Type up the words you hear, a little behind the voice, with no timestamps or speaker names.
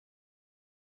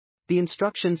The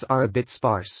instructions are a bit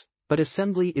sparse, but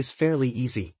assembly is fairly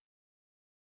easy.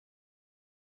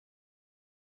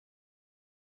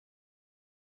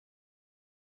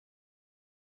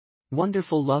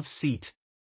 Wonderful love seat.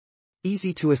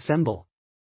 Easy to assemble.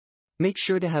 Make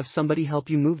sure to have somebody help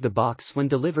you move the box when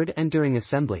delivered and during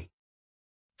assembly.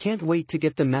 Can't wait to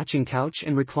get the matching couch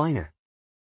and recliner.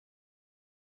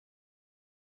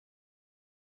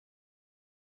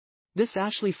 This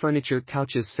Ashley Furniture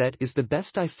couches set is the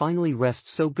best. I finally rest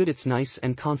so good. It's nice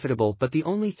and comfortable, but the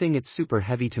only thing it's super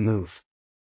heavy to move.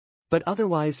 But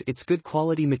otherwise it's good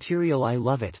quality material. I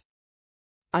love it.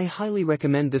 I highly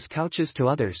recommend this couches to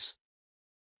others.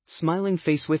 Smiling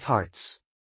face with hearts.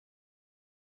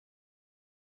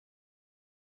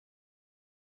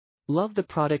 Love the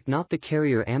product, not the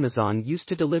carrier. Amazon used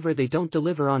to deliver, they don't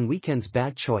deliver on weekends.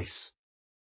 Bad choice.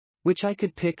 Which I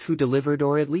could pick who delivered,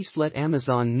 or at least let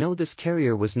Amazon know this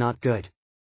carrier was not good.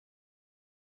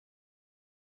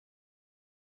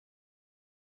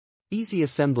 Easy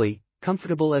assembly,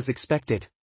 comfortable as expected.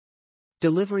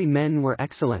 Delivery men were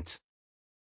excellent.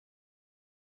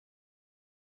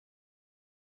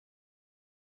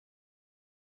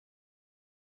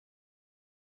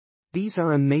 These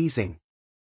are amazing.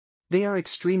 They are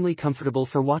extremely comfortable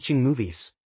for watching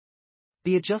movies.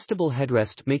 The adjustable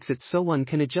headrest makes it so one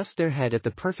can adjust their head at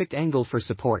the perfect angle for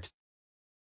support.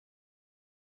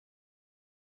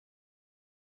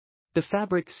 The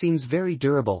fabric seems very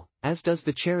durable, as does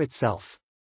the chair itself.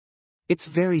 It's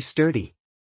very sturdy.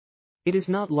 It is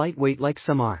not lightweight like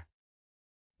some are.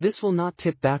 This will not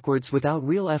tip backwards without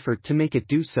real effort to make it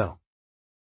do so.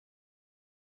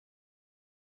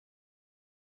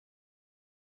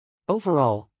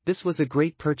 Overall, this was a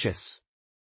great purchase.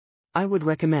 I would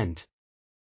recommend.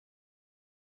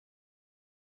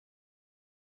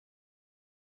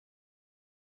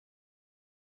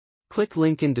 Click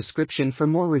link in description for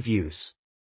more reviews.